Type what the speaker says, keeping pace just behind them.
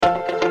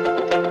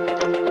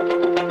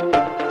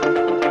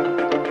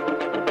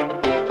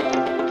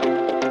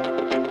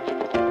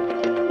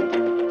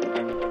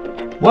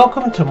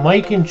Welcome to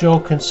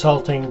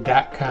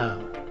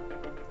MikeandJoeConsulting.com.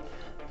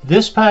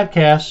 This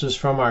podcast is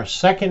from our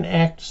second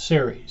act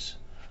series,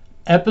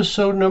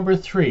 episode number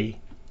 3,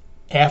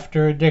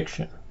 After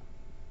Addiction.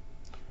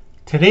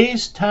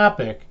 Today's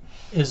topic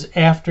is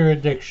after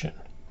addiction,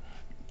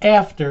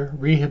 after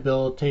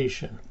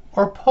rehabilitation,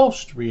 or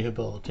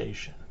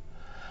post-rehabilitation.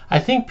 I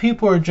think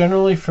people are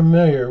generally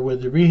familiar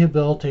with the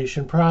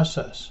rehabilitation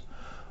process,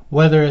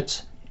 whether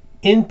it's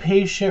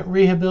inpatient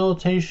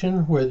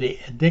rehabilitation, where the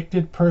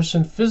addicted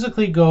person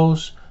physically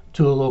goes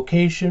to a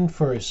location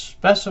for a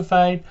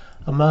specified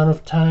amount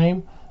of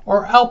time,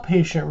 or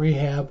outpatient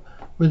rehab,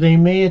 where they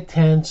may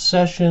attend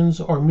sessions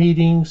or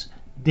meetings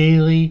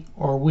daily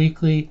or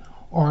weekly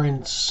or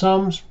in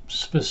some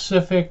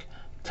specific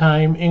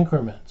time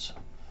increments.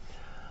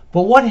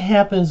 But what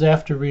happens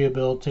after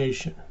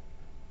rehabilitation?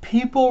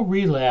 People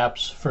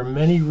relapse for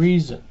many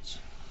reasons.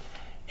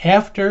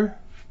 After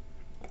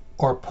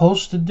or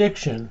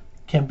post-addiction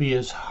can be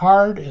as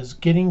hard as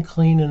getting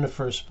clean in the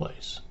first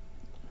place.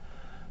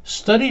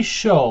 Studies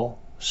show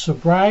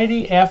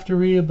sobriety after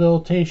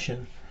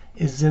rehabilitation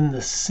is in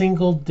the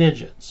single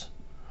digits.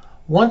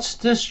 Once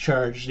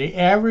discharged, the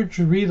average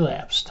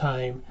relapse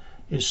time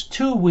is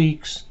 2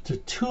 weeks to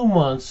 2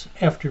 months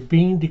after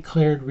being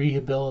declared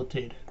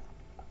rehabilitated.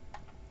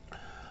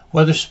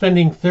 Whether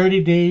spending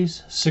 30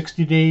 days,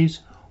 60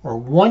 days, or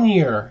 1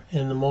 year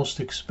in the most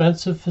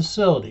expensive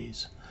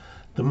facilities,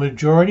 the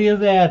majority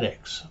of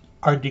addicts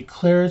are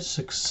declared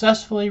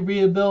successfully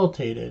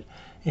rehabilitated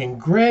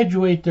and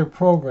graduate their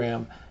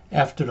program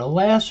after the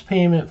last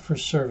payment for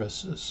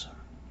services.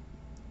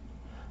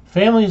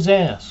 Families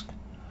ask,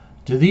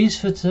 do these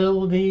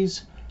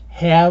facilities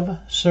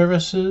have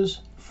services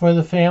for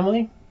the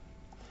family?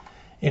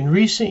 In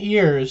recent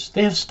years,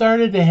 they have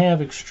started to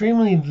have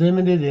extremely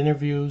limited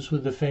interviews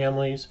with the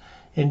families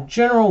and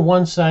general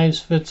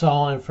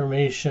one-size-fits-all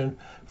information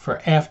for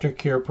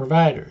aftercare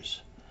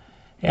providers.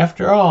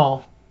 After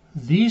all,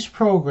 these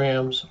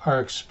programs are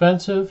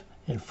expensive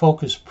and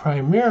focus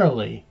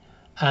primarily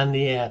on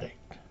the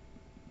addict.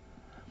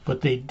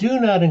 But they do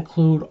not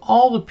include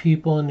all the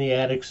people in the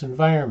addict's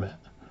environment,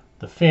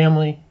 the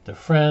family, the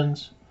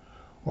friends,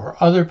 or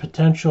other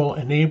potential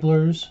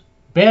enablers,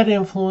 bad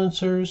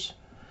influencers,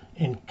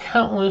 and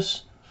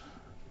countless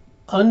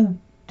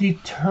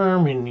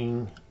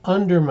undermining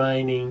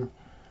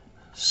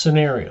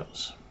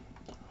scenarios.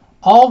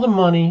 All the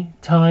money,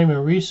 time,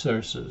 and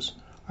resources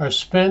are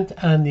spent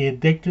on the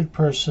addicted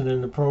person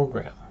in the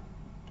program.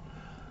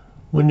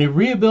 When the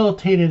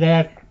rehabilitated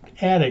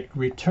addict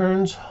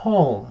returns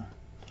home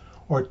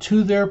or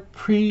to their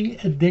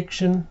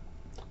pre-addiction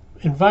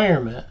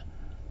environment,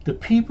 the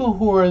people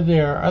who are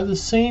there are the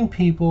same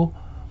people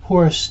who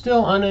are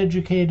still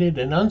uneducated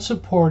and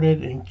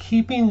unsupported in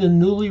keeping the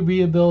newly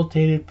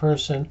rehabilitated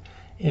person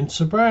in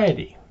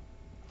sobriety.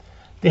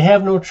 They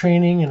have no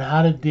training in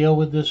how to deal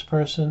with this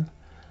person.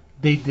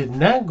 They did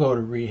not go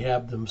to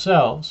rehab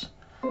themselves.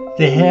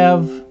 They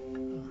have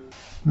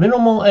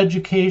minimal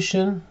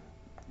education.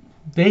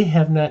 They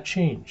have not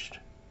changed.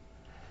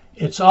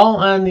 It's all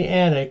on the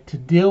addict to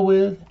deal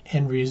with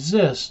and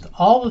resist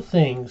all the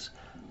things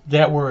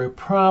that were a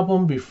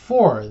problem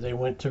before they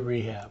went to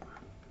rehab.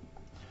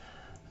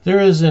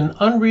 There is an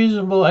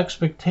unreasonable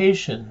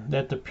expectation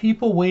that the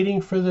people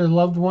waiting for their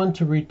loved one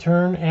to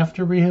return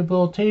after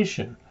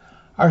rehabilitation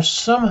are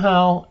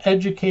somehow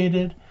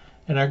educated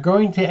and are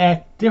going to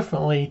act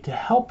differently to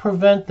help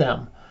prevent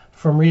them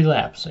from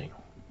relapsing.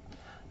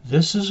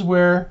 This is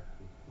where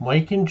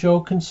Mike and Joe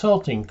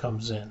Consulting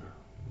comes in.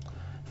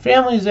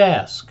 Families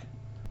ask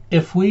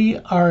if we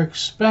are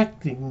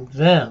expecting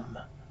them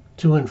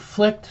to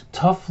inflict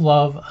tough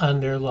love on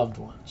their loved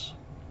ones.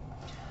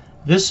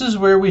 This is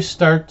where we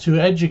start to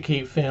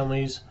educate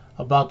families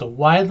about the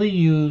widely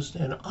used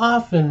and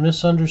often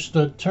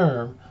misunderstood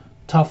term,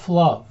 tough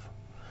love.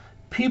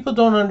 People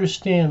don't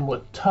understand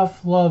what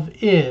tough love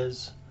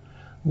is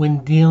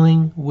when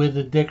dealing with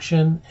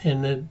addiction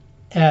and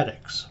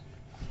addicts.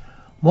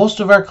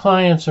 Most of our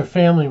clients are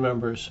family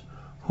members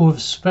who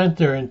have spent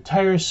their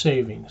entire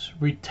savings,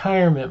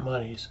 retirement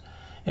monies,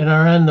 and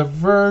are on the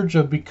verge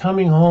of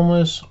becoming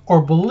homeless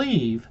or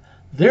believe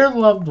their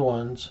loved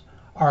ones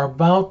are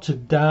about to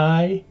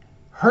die,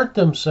 hurt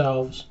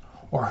themselves,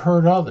 or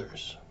hurt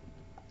others.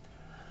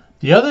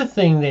 The other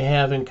thing they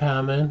have in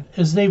common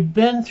is they've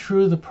been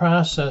through the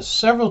process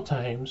several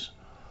times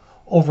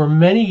over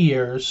many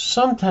years,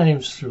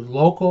 sometimes through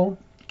local,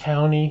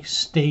 county,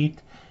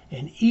 state,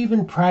 and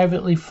even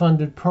privately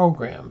funded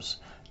programs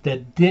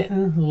that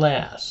didn't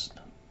last.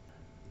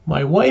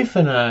 My wife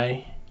and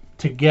I,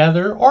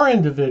 together or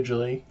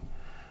individually,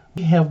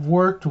 have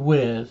worked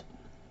with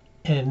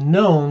and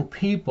known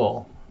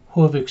people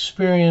who have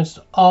experienced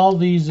all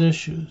these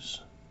issues.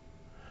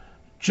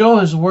 Joe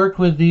has worked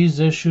with these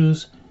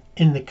issues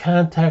in the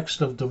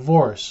context of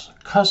divorce,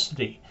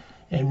 custody,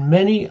 and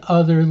many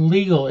other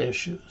legal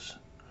issues.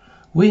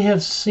 We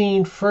have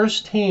seen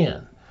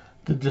firsthand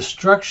the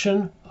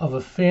destruction of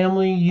a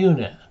family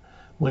unit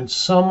when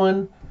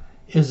someone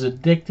is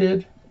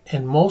addicted,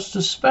 and most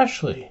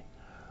especially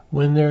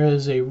when there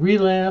is a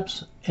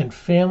relapse and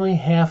family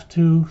have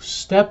to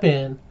step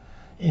in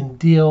and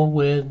deal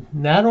with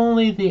not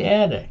only the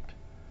addict,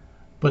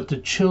 but the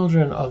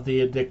children of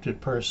the addicted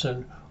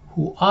person,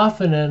 who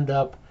often end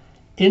up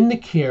in the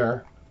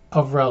care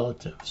of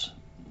relatives.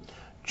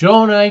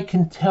 Joe and I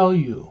can tell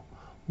you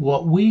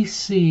what we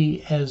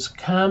see as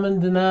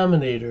common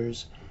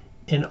denominators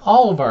in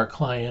all of our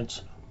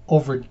clients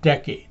over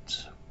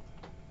decades.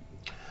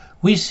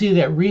 We see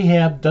that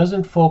rehab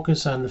doesn't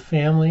focus on the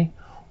family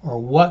or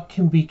what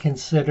can be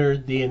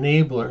considered the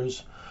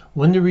enablers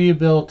when the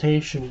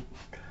rehabilitation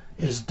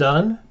is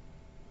done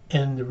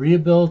and the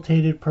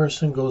rehabilitated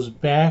person goes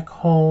back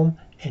home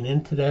and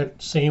into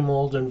that same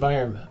old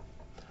environment.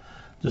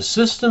 The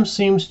system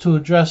seems to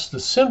address the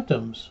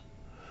symptoms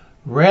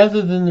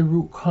rather than the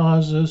root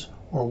causes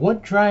or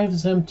what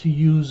drives them to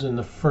use in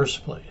the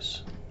first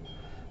place.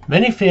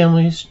 Many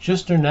families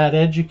just are not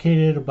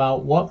educated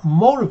about what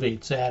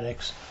motivates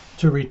addicts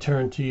to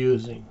return to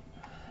using.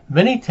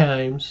 Many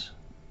times,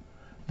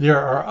 there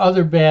are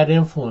other bad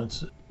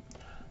influences.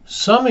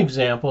 Some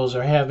examples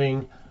are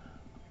having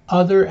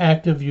other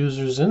active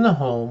users in the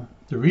home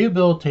the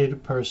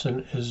rehabilitated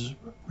person is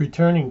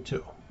returning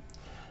to.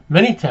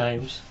 Many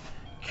times,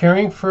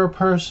 caring for a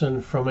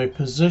person from a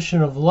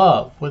position of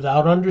love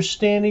without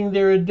understanding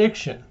their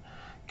addiction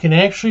can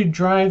actually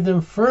drive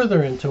them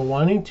further into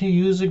wanting to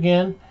use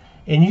again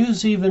and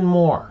use even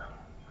more.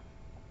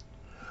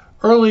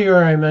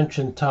 Earlier I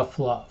mentioned tough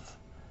love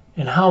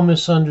and how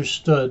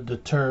misunderstood the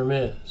term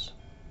is.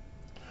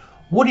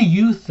 What do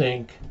you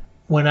think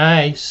when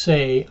I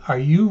say, are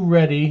you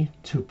ready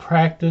to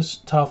practice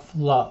tough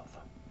love?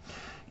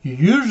 You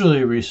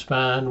usually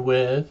respond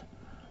with,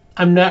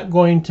 I'm not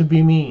going to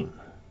be mean.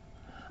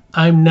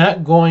 I'm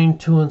not going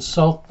to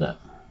insult them.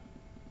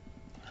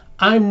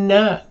 I'm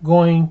not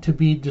going to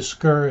be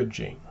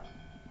discouraging.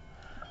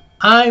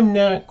 I'm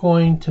not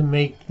going to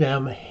make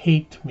them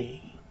hate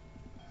me.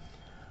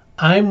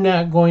 I'm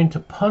not going to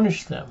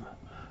punish them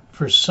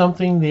for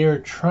something they are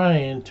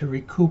trying to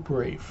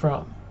recuperate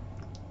from.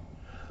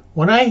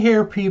 When I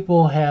hear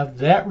people have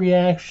that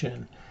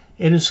reaction,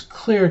 it is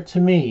clear to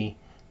me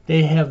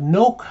they have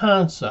no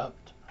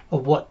concept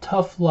of what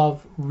tough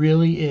love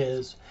really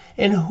is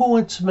and who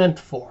it's meant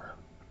for.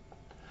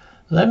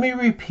 Let me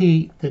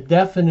repeat the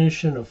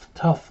definition of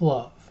tough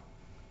love.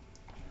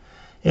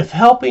 If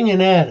helping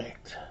an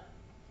addict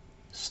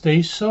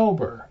stay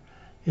sober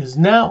is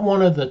not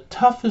one of the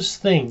toughest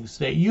things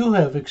that you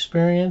have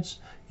experienced,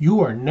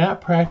 you are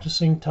not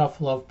practicing tough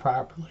love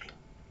properly.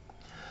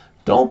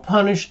 Don't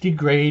punish,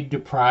 degrade,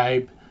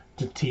 deprive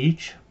to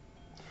teach.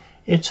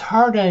 It's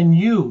hard on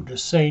you to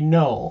say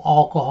no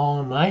alcohol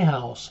in my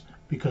house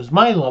because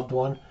my loved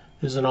one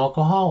is an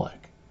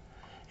alcoholic.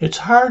 It's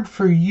hard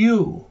for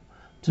you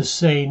to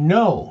say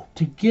no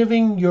to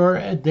giving your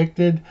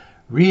addicted,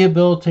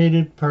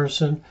 rehabilitated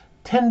person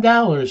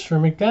 $10 for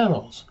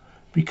McDonald's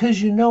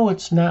because you know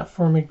it's not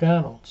for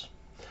McDonald's.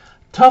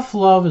 Tough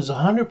love is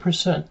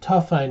 100%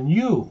 tough on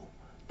you,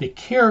 the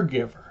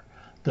caregiver,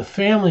 the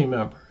family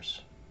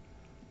members.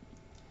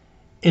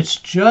 It's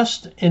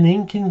just an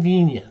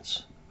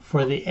inconvenience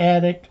for the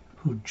addict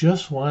who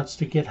just wants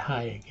to get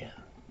high again.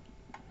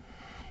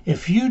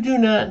 If you do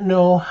not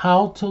know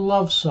how to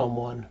love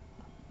someone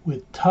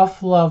with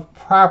tough love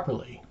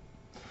properly,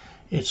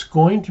 it's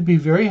going to be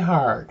very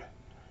hard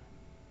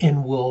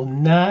and will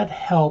not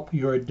help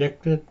your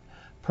addicted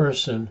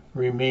person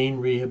remain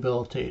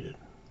rehabilitated.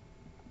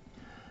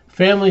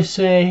 Families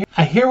say,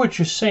 I hear what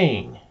you're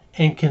saying,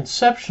 and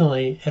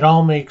conceptually it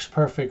all makes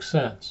perfect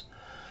sense.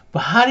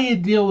 But how do you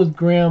deal with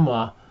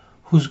grandma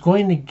who's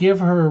going to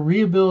give her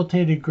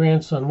rehabilitated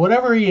grandson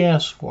whatever he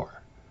asks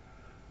for?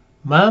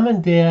 Mom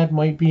and dad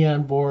might be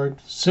on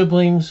board,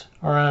 siblings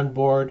are on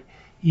board,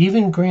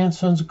 even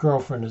grandson's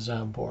girlfriend is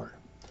on board.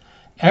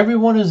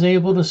 Everyone is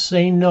able to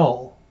say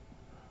no,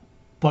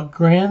 but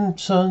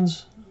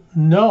grandsons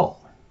no.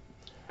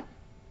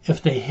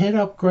 If they hit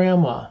up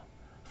grandma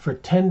for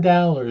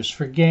 $10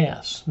 for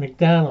gas,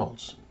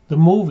 McDonald's, the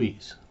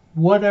movies,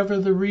 whatever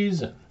the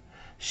reason,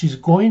 she's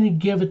going to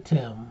give it to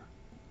him.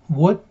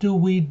 What do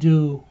we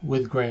do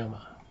with grandma?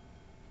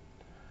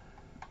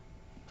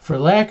 For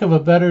lack of a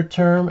better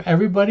term,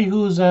 everybody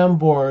who is on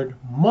board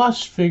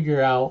must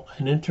figure out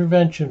an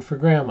intervention for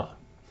grandma.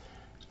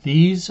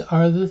 These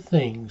are the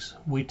things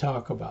we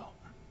talk about.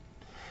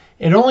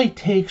 It only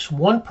takes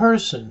one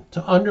person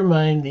to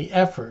undermine the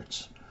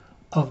efforts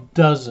of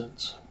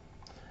dozens.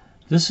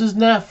 This is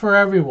not for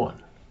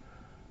everyone,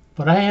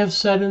 but I have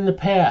said in the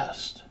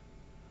past,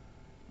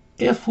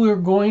 if we're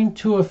going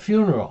to a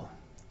funeral,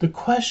 the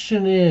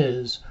question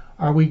is,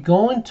 are we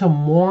going to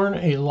mourn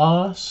a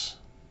loss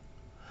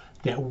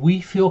that we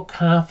feel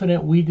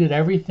confident we did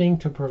everything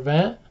to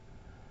prevent?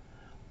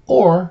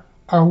 Or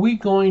are we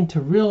going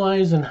to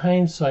realize in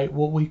hindsight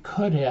what we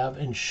could have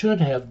and should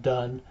have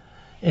done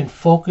and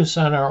focus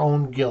on our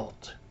own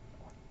guilt?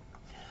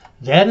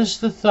 That is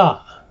the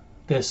thought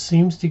that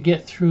seems to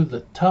get through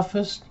the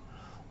toughest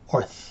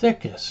or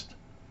thickest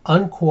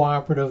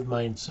uncooperative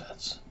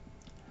mindsets.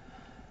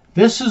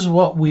 This is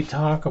what we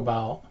talk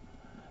about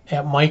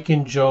at Mike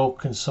and Joe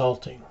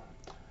Consulting.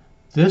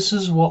 This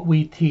is what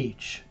we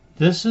teach.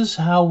 This is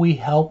how we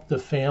help the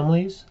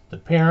families, the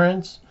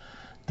parents,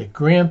 the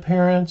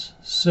grandparents,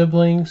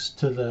 siblings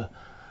to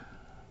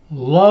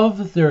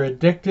love their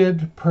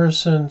addicted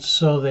person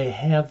so they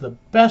have the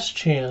best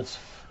chance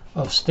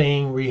of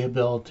staying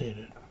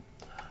rehabilitated.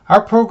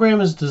 Our program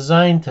is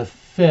designed to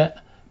fit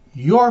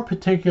your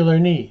particular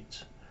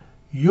needs,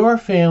 your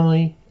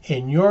family,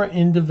 and your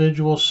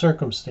individual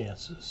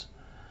circumstances.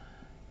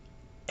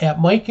 At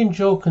Mike and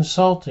Joe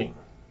Consulting,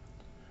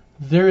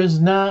 there is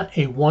not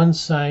a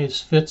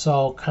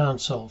one-size-fits-all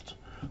consult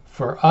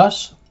for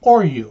us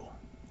or you.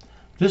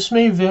 This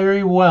may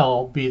very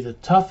well be the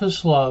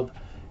toughest love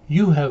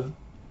you have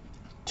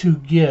to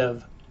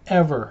give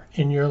ever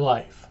in your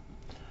life.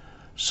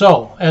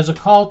 So, as a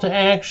call to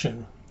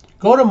action,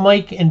 go to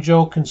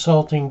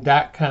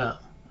mikeandjoeconsulting.com.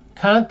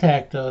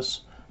 Contact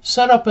us,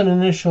 set up an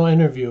initial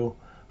interview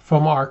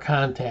from our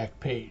contact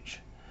page.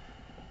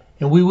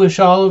 And we wish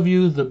all of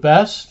you the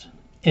best,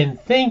 and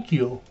thank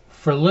you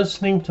for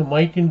listening to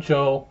Mike and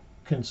Joe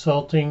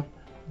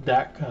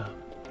Consulting.com.